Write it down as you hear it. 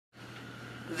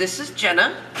This is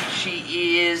Jenna.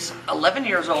 She is 11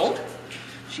 years old.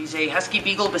 She's a Husky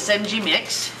Beagle Basenji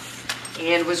mix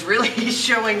and was really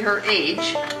showing her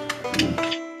age.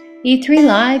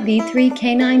 E3Live E3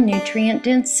 Canine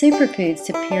Nutrient-Dense Superfood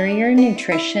Superior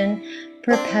Nutrition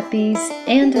for Puppies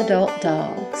and Adult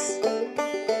Dogs.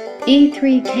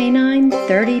 E3 Canine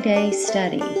 30-Day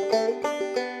Study.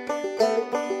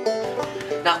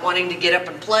 Not wanting to get up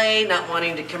and play, not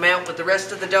wanting to come out with the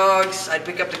rest of the dogs. I'd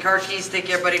pick up the car keys, take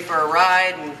everybody for a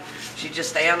ride, and she'd just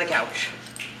stay on the couch.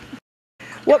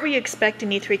 What were you expecting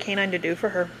E3 Canine to do for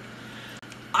her?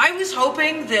 I was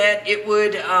hoping that it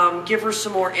would give her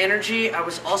some more energy. I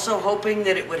was also hoping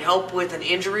that it would help with an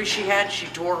injury she had. She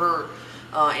tore her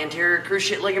anterior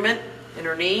cruciate ligament in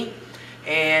her knee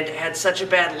and had such a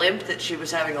bad limp that she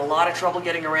was having a lot of trouble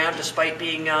getting around despite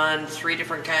being on 3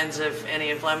 different kinds of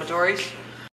anti-inflammatories.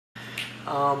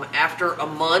 After a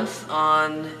month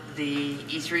on the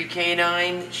E3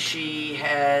 Canine, she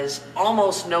has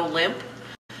almost no limp.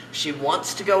 She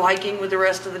wants to go hiking with the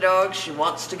rest of the dogs. She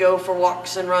wants to go for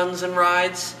walks and runs and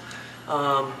rides.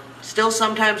 Still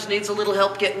sometimes needs a little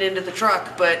help getting into the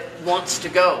truck, but wants to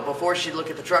go. Before she'd look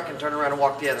at the truck and turn around and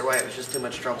walk the other way. It was just too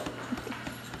much trouble.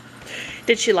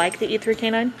 Did she like the E3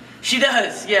 Canine? She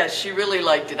does, yes, she really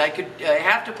liked it. I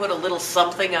have to put a little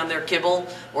something on their kibble,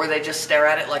 or they just stare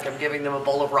at it like I'm giving them a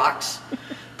bowl of rocks.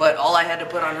 But all I had to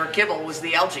put on her kibble was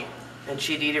the algae, and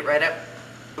she'd eat it right up.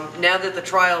 Now that the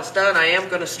trial's done, I am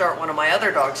going to start one of my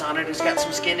other dogs on it who's got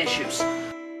some skin issues.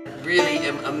 Really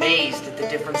am amazed at the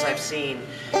difference I've seen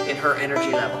in her energy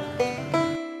level.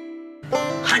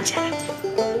 Jenna.